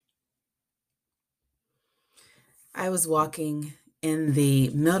I was walking in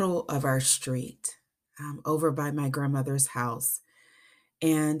the middle of our street, over by my grandmother's house,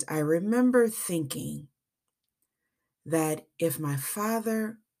 and I remember thinking that if my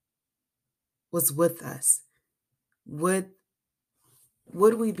father was with us, would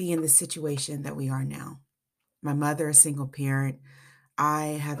would we be in the situation that we are now? My mother, a single parent,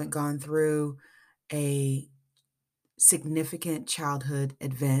 I haven't gone through a significant childhood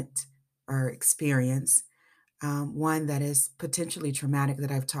event or experience, one that is potentially traumatic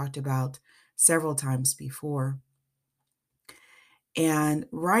that I've talked about several times before. And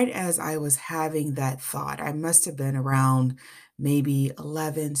right as I was having that thought, I must have been around maybe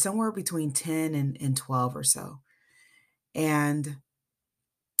 11, somewhere between 10 and 12 or so. And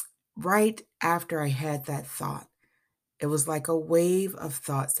right after I had that thought, it was like a wave of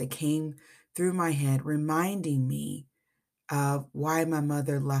thoughts that came through my head, reminding me of why my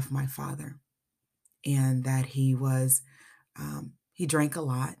mother left my father and that he drank a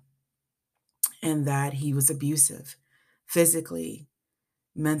lot and that he was abusive physically,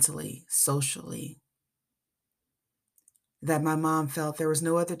 mentally, socially, that my mom felt there was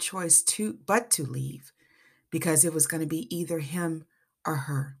no other choice to leave because it was going to be either him or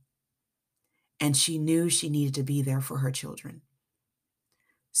her, and she knew she needed to be there for her children.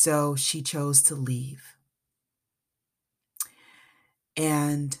 So she chose to leave.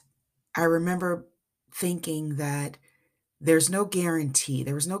 And I remember thinking that there was no guarantee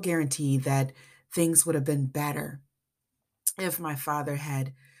that things would have been better if my father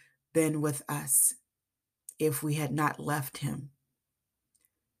had been with us, if we had not left him,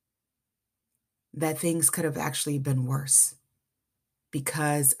 that things could have actually been worse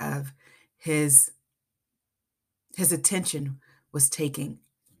because of his his attention was taken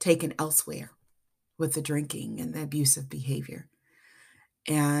elsewhere with the drinking and the abusive behavior.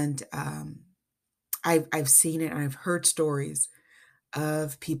 And I've seen it and I've heard stories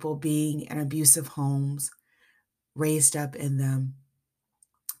of people being in abusive homes, raised up in them,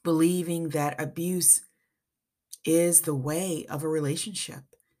 believing that abuse is the way of a relationship,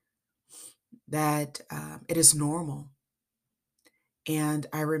 that it is normal. And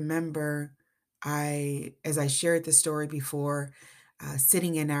I remember as I shared the story before,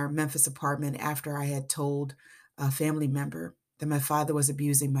 sitting in our Memphis apartment after I had told a family member that my father was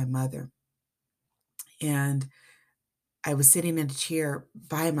abusing my mother. And I was sitting in a chair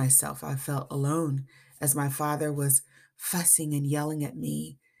by myself. I felt alone as my father was fussing and yelling at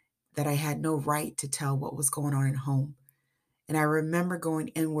me that I had no right to tell what was going on at home. And I remember going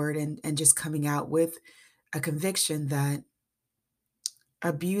inward and just coming out with a conviction that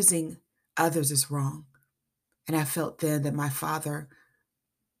abusing others is wrong. And I felt then that my father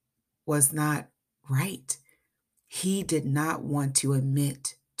was not right. He did not want to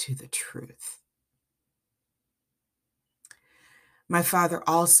admit to the truth. My father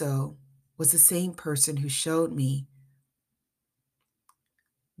also was the same person who showed me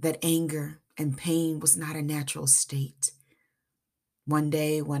that anger and pain was not a natural state. One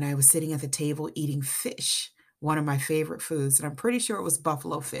day when I was sitting at the table eating fish, one of my favorite foods, and I'm pretty sure it was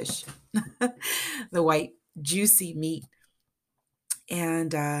buffalo fish, the white, juicy meat.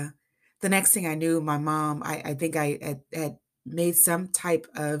 And the next thing I knew, my mom, I think I had made some type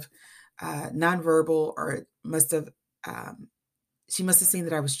of nonverbal, or um, she must have seen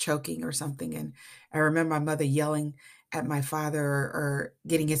that I was choking or something. And I remember my mother yelling at my father, or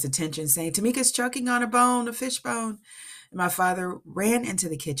getting his attention, saying, "Tamika's choking on a bone, a fish bone." And my father ran into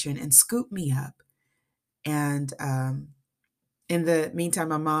the kitchen and scooped me up. And in the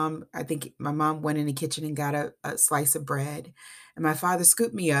meantime, I think my mom went in the kitchen and got a slice of bread. And my father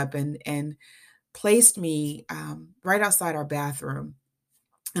scooped me up and placed me right outside our bathroom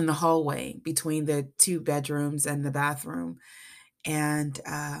in the hallway between the two bedrooms and the bathroom, and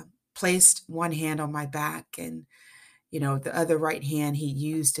placed one hand on my back, and the other right hand he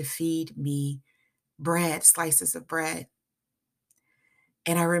used to feed me bread, slices of bread.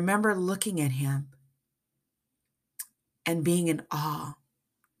 And I remember looking at him and being in awe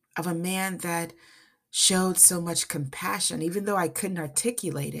of a man that showed so much compassion, even though I couldn't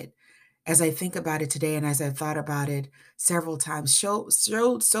articulate it. As I think about it today, and as I've thought about it several times, showed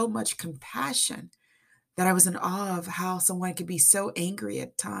so much compassion that I was in awe of how someone could be so angry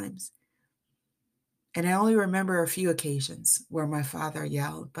at times. And I only remember a few occasions where my father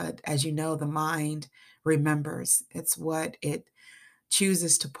yelled, but as you know, the mind remembers. It's what it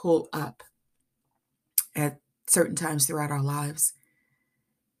chooses to pull up at certain times throughout our lives.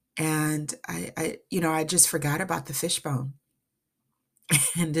 And I just forgot about the fishbone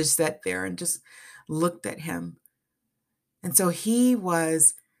and just sat there and just looked at him. And so he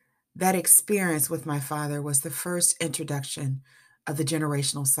was That experience with my father was the first introduction of the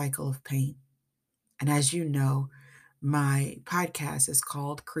generational cycle of pain. And as you know, my podcast is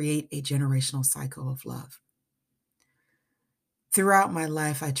called Create a Generational Cycle of Love. Throughout my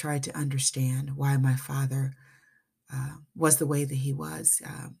life, I tried to understand why my father was the way that he was.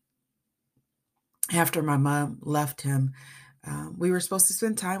 After my mom left him, we were supposed to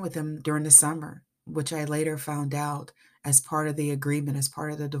spend time with him during the summer, which I later found out as part of the agreement, as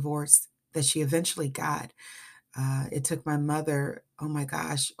part of the divorce that she eventually got. It took my mother, oh my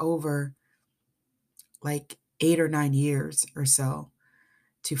gosh, over like 8 or 9 years or so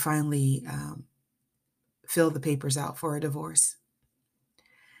to finally fill the papers out for a divorce.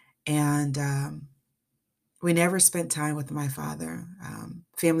 And we never spent time with my father.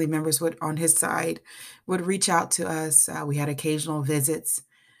 Family members would, on his side, would reach out to us. We had occasional visits,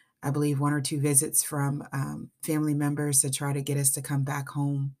 I believe 1 or 2 visits from family members to try to get us to come back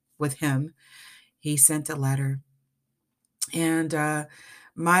home with him. He sent a letter. And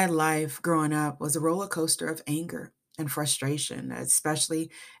my life growing up was a roller coaster of anger and frustration, especially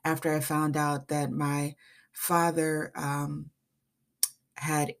after I found out that my father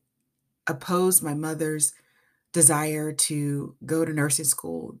had opposed my mother's desire to go to nursing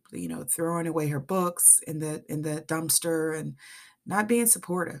school, throwing away her books in the dumpster and not being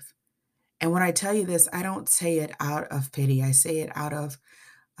supportive. And when I tell you this, I don't say it out of pity. I say it out of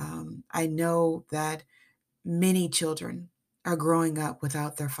I know that many children are growing up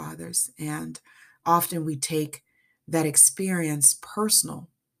without their fathers, and often we take that experience personal.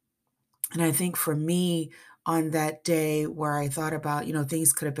 And I think for me, on that day where I thought about,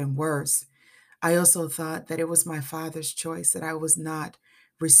 things could have been worse, I also thought that it was my father's choice, that I was not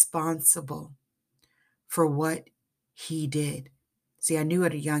responsible for what he did. See, I knew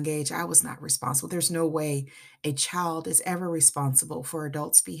at a young age I was not responsible. There's no way a child is ever responsible for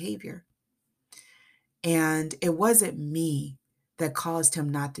adults' behavior. And it wasn't me that caused him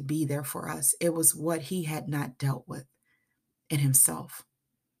not to be there for us. It was what he had not dealt with in himself.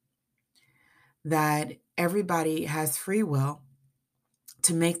 That everybody has free will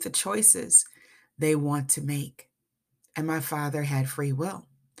to make the choices they want to make. And my father had free will.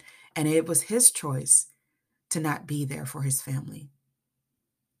 And it was his choice to not be there for his family.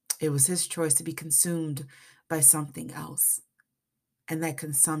 It was his choice to be consumed by something else. And that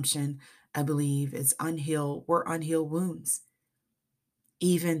consumption, I believe, is were unhealed wounds.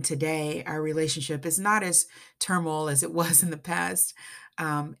 Even today, our relationship is not as turmoil as it was in the past.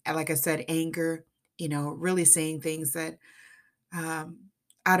 And like I said, anger, really saying things that um,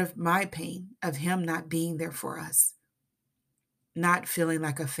 out of my pain of him not being there for us, not feeling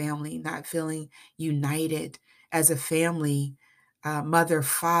like a family, not feeling united as a family, mother,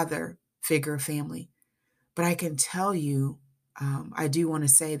 father figure family. But I can tell you, I do want to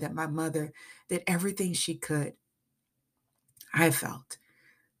say that my mother did everything she could, I felt,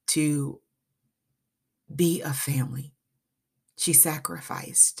 to be a family. She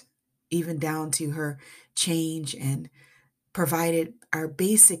sacrificed, even down to her change, and provided our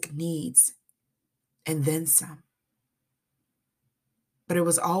basic needs and then some. But it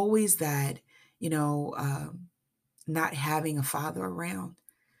was always that, you know, um, not having a father around.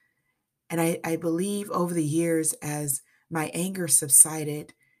 And I believe over the years, as my anger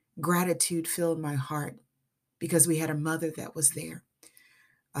subsided, gratitude filled my heart because we had a mother that was there.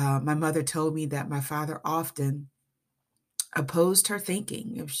 My mother told me that my father often opposed her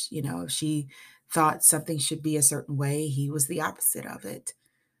thinking. If she thought something should be a certain way, he was the opposite of it.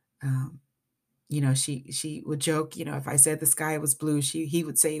 Um, she would joke, if I said the sky was blue, he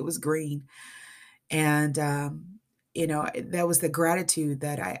would say it was green. And that was the gratitude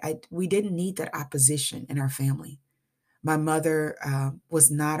that we didn't need that opposition in our family. My mother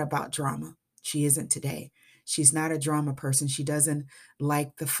was not about drama. She isn't today. She's not a drama person. She doesn't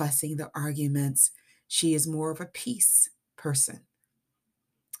like the fussing, the arguments. She is more of a peace person.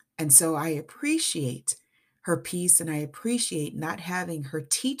 And so I appreciate her peace, and I appreciate not having her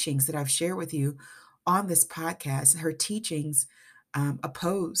teachings that I've shared with you on this podcast, her teachings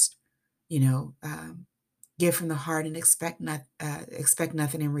opposed, you know, um, give from the heart and expect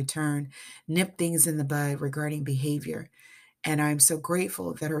nothing in return, nip things in the bud regarding behavior. And I'm so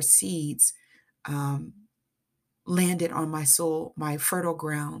grateful that her seeds um, landed on my soul, my fertile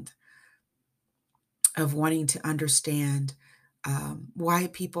ground of wanting to understand why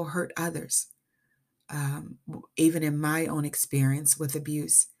people hurt others. Even in my own experience with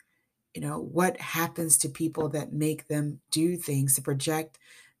abuse, what happens to people that make them do things to project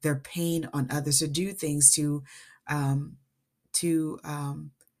their pain on others, or do things um, to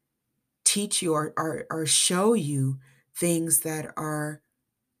teach you or show you things that are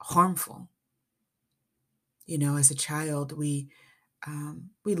harmful. As a child, we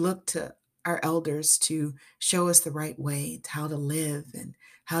look to our elders to show us the right way, to how to live and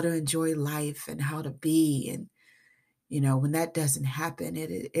how to enjoy life and how to be. And when that doesn't happen,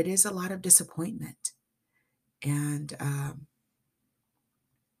 it is a lot of disappointment. And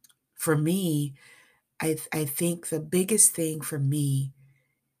for me, I think the biggest thing for me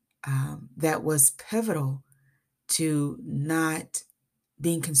that was pivotal to not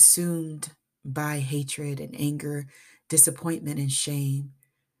being consumed by hatred and anger, disappointment and shame,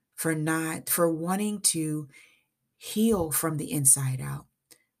 for wanting to heal from the inside out,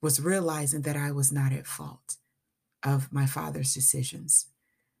 was realizing that I was not at fault of my father's decisions,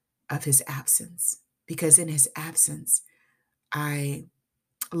 of his absence. Because in his absence, I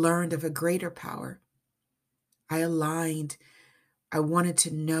learned of a greater power. I aligned, I wanted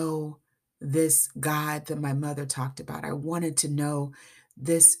to know this God that my mother talked about. I wanted to know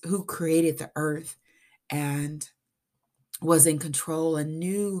this who created the earth and was in control and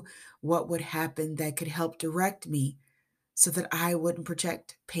knew what would happen that could help direct me so that I wouldn't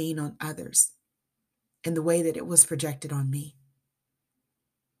project pain on others in the way that it was projected on me.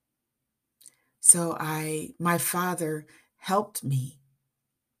 So my father helped me,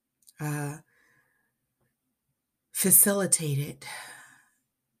 uh, facilitated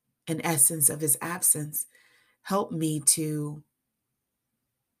an essence of his absence, helped me to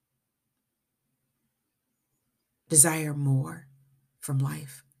desire more from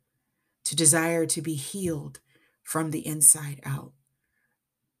life, to desire to be healed from the inside out,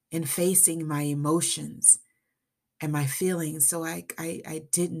 in facing my emotions and my feelings so I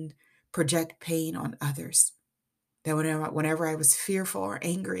didn't project pain on others. That whenever I was fearful or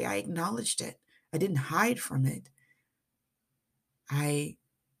angry, I acknowledged it. I didn't hide from it. I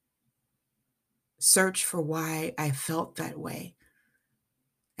searched for why I felt that way.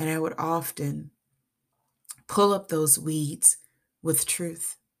 And I would often pull up those weeds with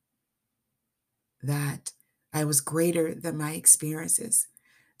truth that I was greater than my experiences,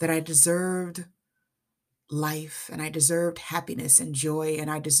 that I deserved life and I deserved happiness and joy and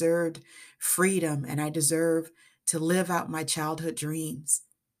I deserved freedom and I deserved to live out my childhood dreams.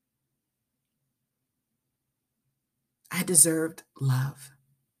 I deserved love.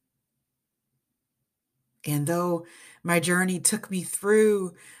 And though my journey took me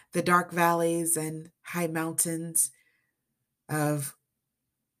through the dark valleys and high mountains of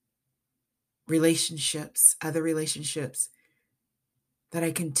relationships, other relationships, that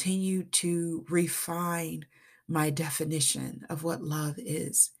I continue to refine my definition of what love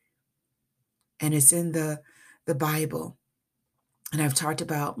is. And it's in the Bible. And I've talked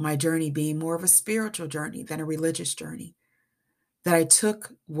about my journey being more of a spiritual journey than a religious journey. That I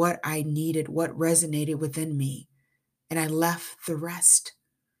took what I needed, what resonated within me, and I left the rest.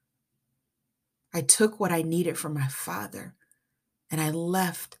 I took what I needed from my father and I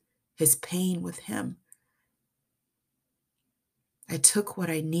left his pain with him. I took what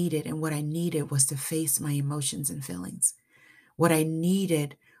I needed, and what I needed was to face my emotions and feelings. What I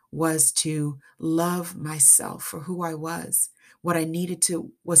needed was to love myself for who I was. What I needed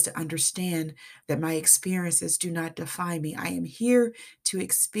to was to understand that my experiences do not define me. I am here to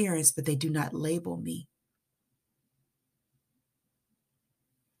experience, but they do not label me.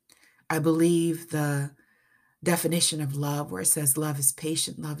 I believe the definition of love, where it says love is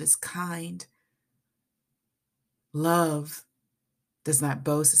patient, love is kind, love does not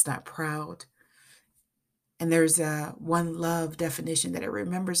boast, it's not proud. And there's a one love definition that it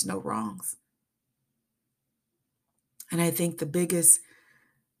remembers no wrongs. And I think the biggest,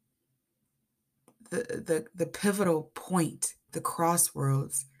 the pivotal point, the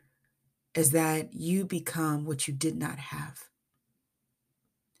crossroads, is that you become what you did not have.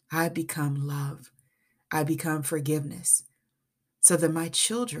 I become love. I become forgiveness so that my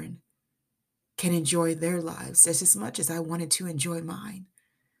children can enjoy their lives just as much as I wanted to enjoy mine.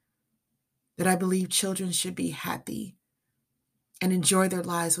 That I believe children should be happy and enjoy their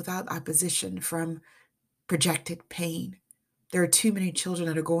lives without opposition from projected pain. There are too many children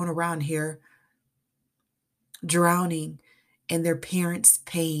that are going around here drowning in their parents'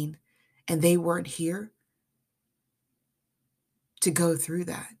 pain, and they weren't here to go through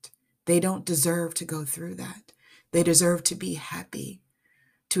that. They don't deserve to go through that. They deserve to be happy,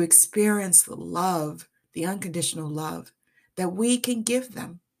 to experience the love, the unconditional love that we can give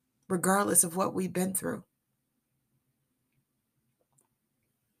them, regardless of what we've been through.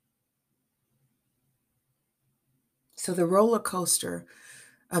 So the roller coaster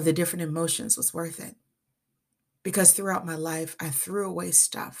of the different emotions was worth it. Because throughout my life, I threw away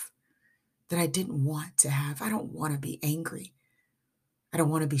stuff that I didn't want to have. I don't want to be angry. I don't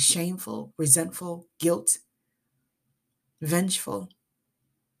want to be shameful, resentful, guilt, vengeful.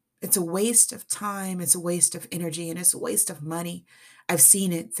 It's a waste of time, it's a waste of energy, and it's a waste of money. I've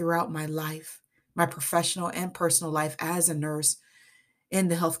seen it throughout my life, my professional and personal life as a nurse in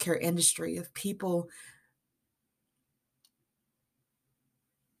the healthcare industry, of people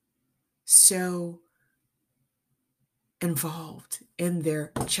so involved in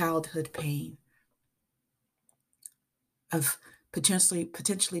their childhood pain, of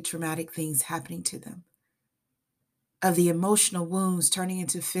potentially traumatic things happening to them, of the emotional wounds turning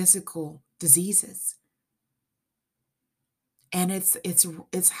into physical diseases. And it's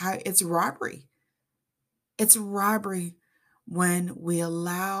robbery. It's robbery when we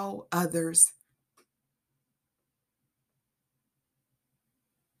allow others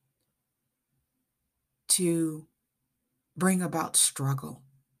to bring about struggle.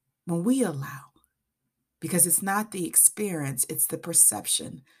 When we allow, because it's not the experience, it's the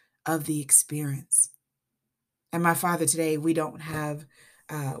perception of the experience. And my father today, we do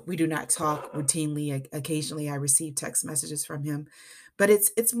not talk routinely. Occasionally, I receive text messages from him, but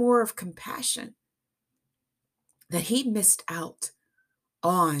it's more of compassion that he missed out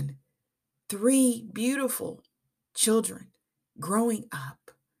on three beautiful children growing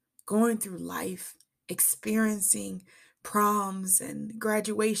up, going through life, experiencing proms and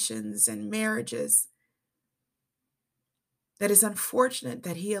graduations and marriages. That is unfortunate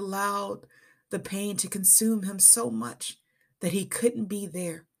that he allowed the pain to consume him so much that he couldn't be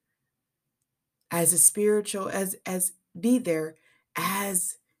there as a spiritual, as be there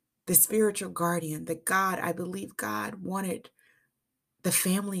as the spiritual guardian that God, I believe God wanted the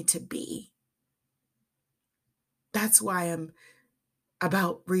family to be. That's why I'm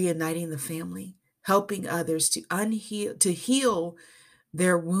about reuniting the family, helping others to heal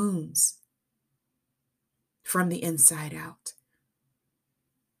their wounds from the inside out,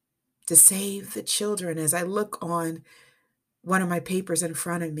 to save the children. As I look on one of my papers in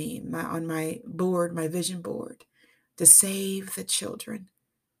front of me, on my board, my vision board, to save the children,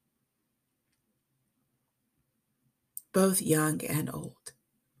 both young and old,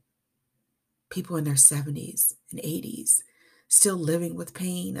 people in their 70s and 80s, still living with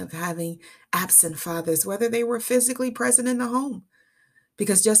pain of having absent fathers, whether they were physically present in the home.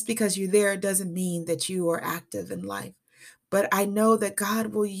 Because just because you're there doesn't mean that you are active in life. But I know that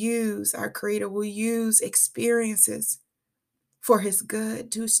God will use, our Creator will use experiences for His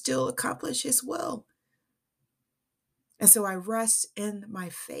good to still accomplish His will. And so I rest in my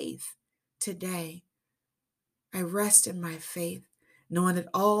faith today. I rest in my faith, knowing that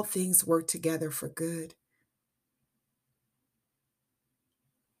all things work together for good.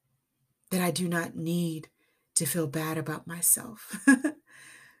 That I do not need to feel bad about myself.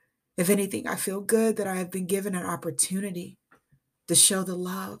 If anything, I feel good that I have been given an opportunity to show the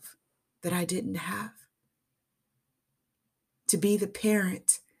love that I didn't have, to be the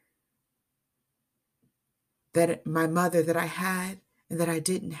parent that my mother that I had and that I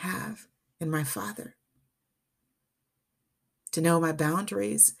didn't have, and my father. To know my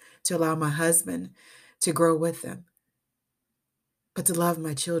boundaries, to allow my husband to grow with them, but to love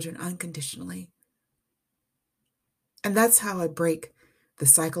my children unconditionally. And that's how I break the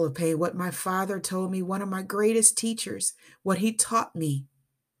cycle of pain. What my father told me, one of my greatest teachers, what he taught me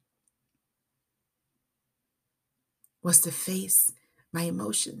was to face my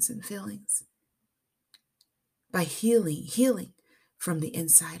emotions and feelings by healing from the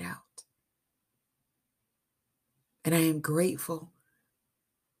inside out. And I am grateful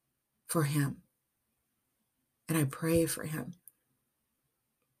for him. And I pray for him.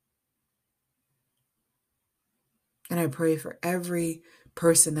 And I pray for every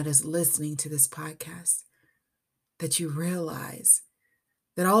person that is listening to this podcast that you realize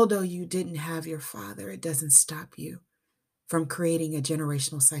that although you didn't have your father, it doesn't stop you from creating a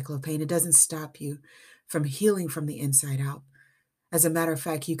generational cycle of pain. It doesn't stop you from healing from the inside out. As a matter of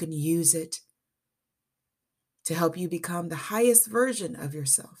fact, you can use it to help you become the highest version of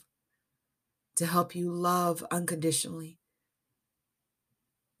yourself, to help you love unconditionally,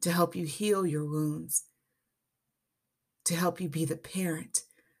 to help you heal your wounds, to help you be the parent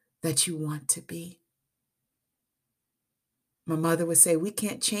that you want to be. My mother would say, we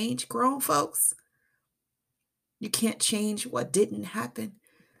can't change grown folks. You can't change what didn't happen,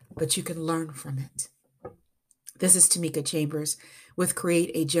 but you can learn from it. This is Tamika Chambers with Create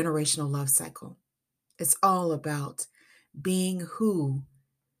a Generational Love Cycle. It's all about being who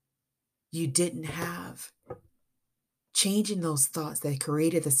you didn't have, changing those thoughts that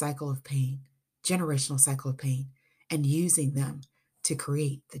created the cycle of pain, generational cycle of pain, and using them to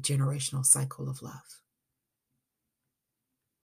create the generational cycle of love.